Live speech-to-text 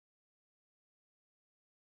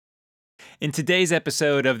In today's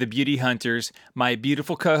episode of The Beauty Hunters, my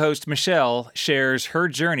beautiful co-host Michelle shares her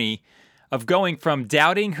journey of going from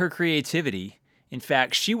doubting her creativity, in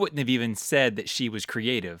fact, she wouldn't have even said that she was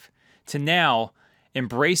creative, to now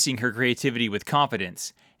embracing her creativity with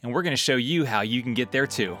confidence. And we're going to show you how you can get there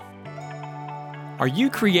too. Are you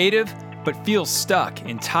creative but feel stuck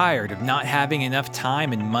and tired of not having enough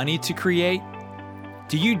time and money to create?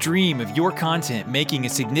 Do you dream of your content making a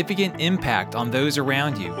significant impact on those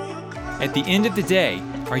around you? At the end of the day,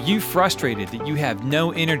 are you frustrated that you have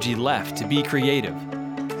no energy left to be creative?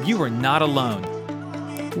 You are not alone.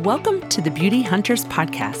 Welcome to the Beauty Hunters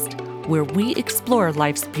podcast, where we explore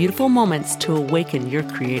life's beautiful moments to awaken your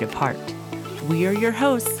creative heart. We are your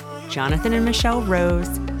hosts, Jonathan and Michelle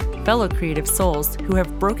Rose, fellow creative souls who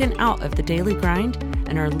have broken out of the daily grind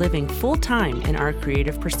and are living full-time in our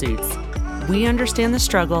creative pursuits. We understand the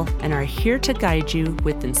struggle and are here to guide you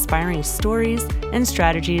with inspiring stories and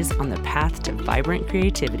strategies on the path to vibrant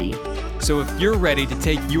creativity. So if you're ready to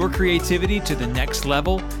take your creativity to the next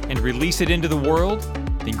level and release it into the world,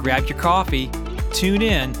 then grab your coffee, tune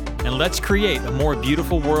in, and let's create a more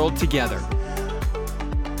beautiful world together.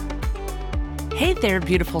 Hey there,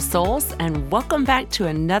 beautiful souls, and welcome back to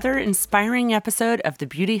another inspiring episode of the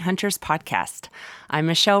Beauty Hunters podcast. I'm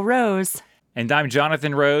Michelle Rose. And I'm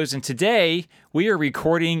Jonathan Rose, and today we are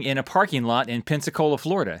recording in a parking lot in Pensacola,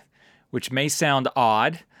 Florida, which may sound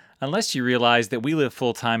odd unless you realize that we live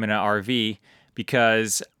full-time in an RV,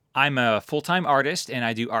 because I'm a full-time artist and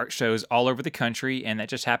I do art shows all over the country, and that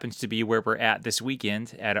just happens to be where we're at this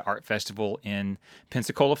weekend at an art festival in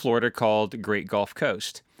Pensacola, Florida called Great Gulf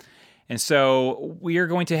Coast. And so we are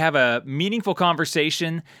going to have a meaningful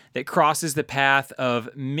conversation that crosses the path of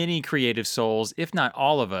many creative souls, if not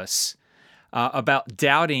all of us, about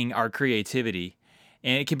doubting our creativity.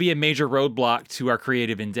 And it can be a major roadblock to our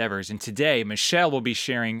creative endeavors. And today, Michelle will be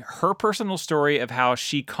sharing her personal story of how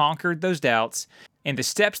she conquered those doubts and the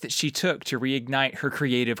steps that she took to reignite her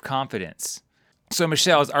creative confidence. So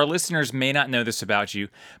Michelle, our listeners may not know this about you,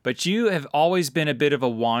 but you have always been a bit of a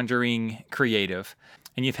wandering creative.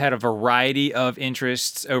 And you've had a variety of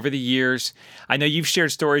interests over the years. I know you've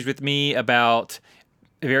shared stories with me about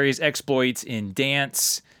various exploits in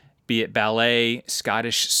dance, be it ballet,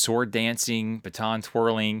 Scottish sword dancing, baton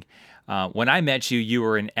twirling. When I met you, you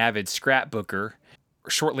were an avid scrapbooker.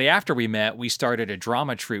 Shortly after we met, we started a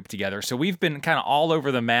drama troupe together. So we've been kind of all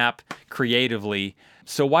over the map creatively.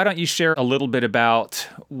 So why don't you share a little bit about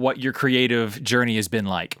what your creative journey has been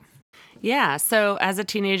like? Yeah, so as a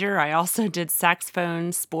teenager, I also did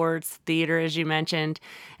saxophone, sports, theater, as you mentioned.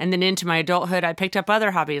 And then into my adulthood, I picked up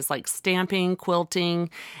other hobbies like stamping,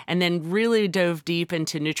 quilting, and then really dove deep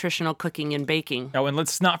into nutritional cooking and baking. Oh, and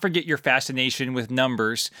let's not forget your fascination with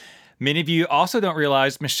numbers. Many of you also don't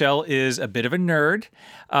realize Michelle is a bit of a nerd.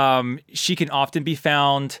 She can often be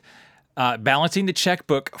found balancing the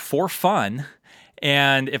checkbook for fun.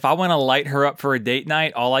 And if I want to light her up for a date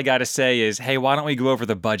night, all I got to say is, hey, why don't we go over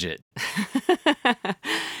the budget?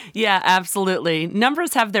 Yeah, absolutely.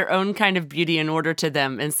 Numbers have their own kind of beauty and order to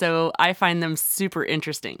them, and so I find them super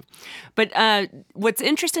interesting. But what's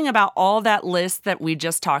interesting about all that list that we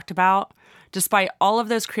just talked about, despite all of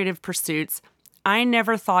those creative pursuits, I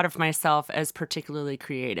never thought of myself as particularly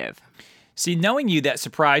creative. See, knowing you, that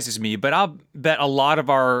surprises me, but I'll bet a lot of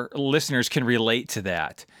our listeners can relate to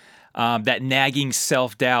that. That nagging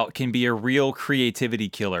self-doubt can be a real creativity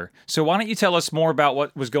killer. So why don't you tell us more about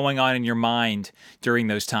what was going on in your mind during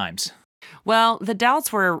those times? Well, the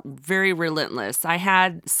doubts were very relentless. I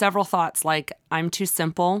had several thoughts like, I'm too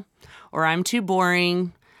simple, or I'm too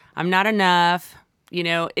boring, I'm not enough. You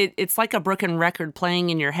know, it's like a broken record playing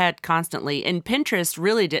in your head constantly. And Pinterest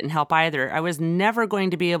really didn't help either. I was never going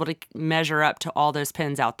to be able to measure up to all those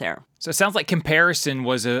pins out there. So it sounds like comparison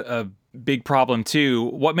was a big problem too.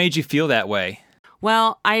 What made you feel that way?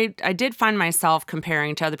 Well, I did find myself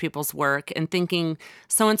comparing to other people's work and thinking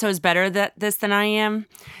so-and-so is better at this than I am.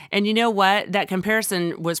 And you know what? That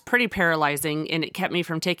comparison was pretty paralyzing, and it kept me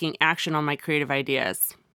from taking action on my creative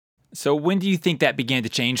ideas. So when do you think that began to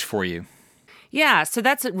change for you? Yeah, so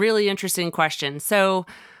that's a really interesting question. So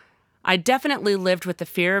I definitely lived with the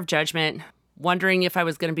fear of judgment, wondering if I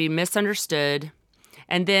was going to be misunderstood.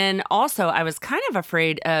 And then also I was kind of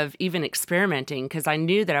afraid of even experimenting because I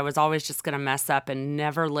knew that I was always just going to mess up and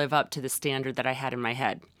never live up to the standard that I had in my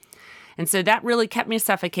head. And so that really kept me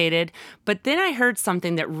suffocated. But then I heard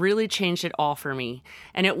something that really changed it all for me.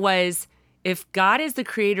 And it was, if God is the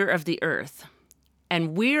creator of the earth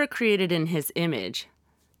and we are created in his image,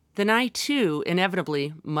 then I too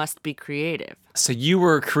inevitably must be creative. So you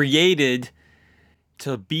were created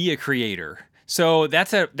to be a creator. So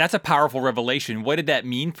that's a powerful revelation. What did that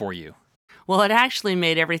mean for you? Well, it actually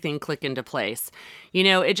made everything click into place.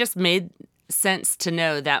 It just made sense to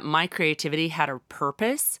know that my creativity had a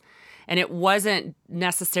purpose, and it wasn't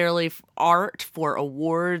necessarily art for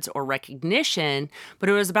awards or recognition, but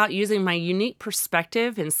it was about using my unique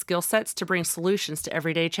perspective and skill sets to bring solutions to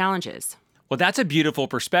everyday challenges. Well, that's a beautiful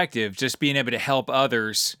perspective, just being able to help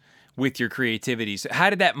others with your creativity. So how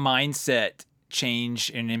did that mindset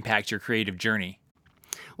change and impact your creative journey?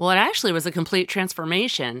 Well, it actually was a complete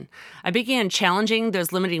transformation. I began challenging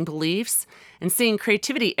those limiting beliefs and seeing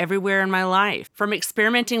creativity everywhere in my life. From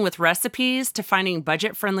experimenting with recipes to finding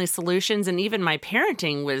budget-friendly solutions, and even my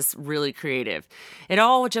parenting was really creative. It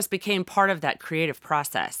all just became part of that creative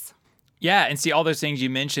process. Yeah, and see, all those things you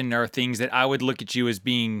mentioned are things that I would look at you as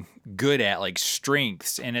being good at, like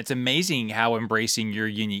strengths. And it's amazing how embracing your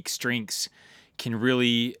unique strengths can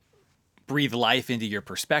really breathe life into your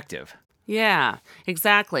perspective. Yeah,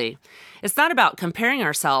 exactly. It's not about comparing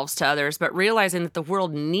ourselves to others, but realizing that the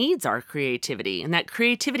world needs our creativity, and that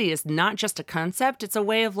creativity is not just a concept, it's a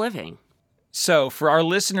way of living. So, for our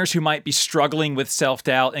listeners who might be struggling with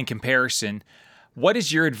self-doubt and comparison, what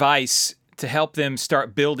is your advice to help them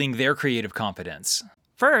start building their creative confidence?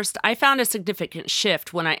 First, I found a significant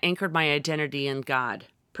shift when I anchored my identity in God,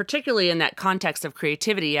 particularly in that context of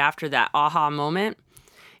creativity after that aha moment.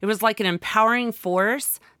 It was like an empowering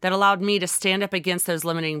force that allowed me to stand up against those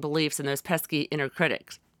limiting beliefs and those pesky inner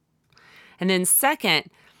critics. And then second,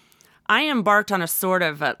 I embarked on a sort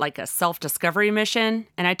of like a self-discovery mission,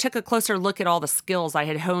 and I took a closer look at all the skills I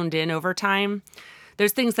had honed in over time.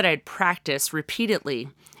 There's things that I had practiced repeatedly,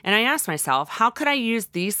 and I asked myself, how could I use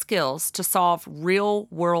these skills to solve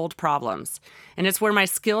real-world problems? And it's where my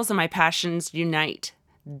skills and my passions unite.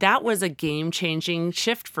 That was a game-changing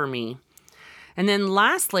shift for me. And then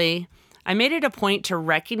lastly, I made it a point to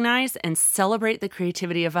recognize and celebrate the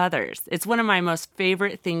creativity of others. It's one of my most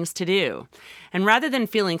favorite things to do. And rather than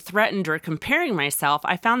feeling threatened or comparing myself,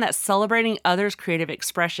 I found that celebrating others' creative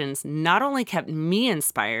expressions not only kept me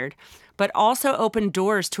inspired, but also opened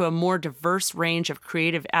doors to a more diverse range of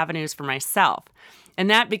creative avenues for myself. And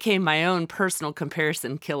that became my own personal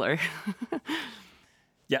comparison killer.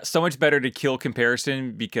 Yeah, so much better to kill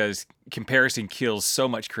comparison because comparison kills so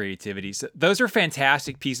much creativity. So those are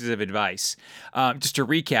fantastic pieces of advice. Just to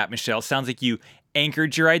recap, Michelle, sounds like you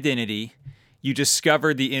anchored your identity, you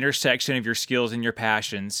discovered the intersection of your skills and your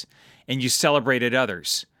passions, and you celebrated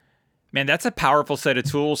others. Man, that's a powerful set of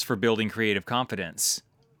tools for building creative confidence.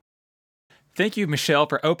 Thank you, Michelle,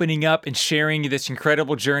 for opening up and sharing this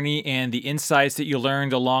incredible journey and the insights that you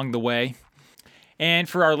learned along the way. And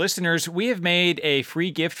for our listeners, we have made a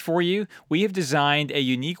free gift for you. We have designed a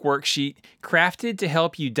unique worksheet crafted to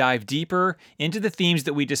help you dive deeper into the themes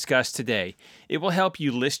that we discussed today. It will help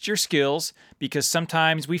you list your skills because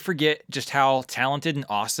sometimes we forget just how talented and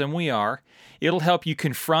awesome we are. It'll help you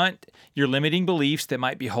confront your limiting beliefs that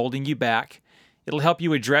might be holding you back. It'll help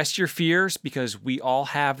you address your fears because we all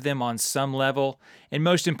have them on some level. And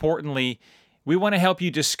most importantly, we want to help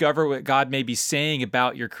you discover what God may be saying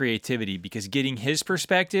about your creativity because getting His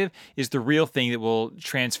perspective is the real thing that will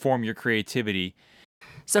transform your creativity.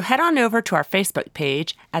 So head on over to our Facebook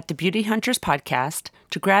page at the Beauty Hunters Podcast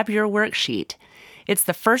to grab your worksheet. It's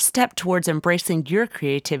the first step towards embracing your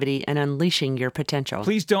creativity and unleashing your potential.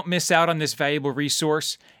 Please don't miss out on this valuable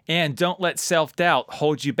resource, and don't let self-doubt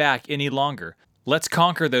hold you back any longer. Let's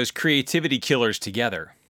conquer those creativity killers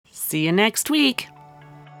together. See you next week.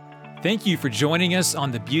 Thank you for joining us on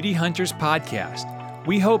the Beauty Hunters Podcast.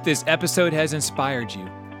 We hope this episode has inspired you.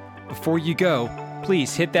 Before you go,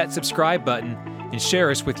 please hit that subscribe button and share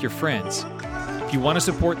us with your friends. If you want to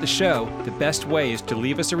support the show, the best way is to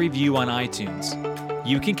leave us a review on iTunes.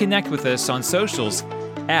 You can connect with us on socials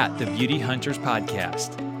at the Beauty Hunters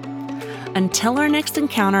Podcast. Until our next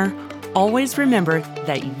encounter, always remember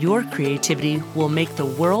that your creativity will make the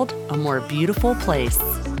world a more beautiful place.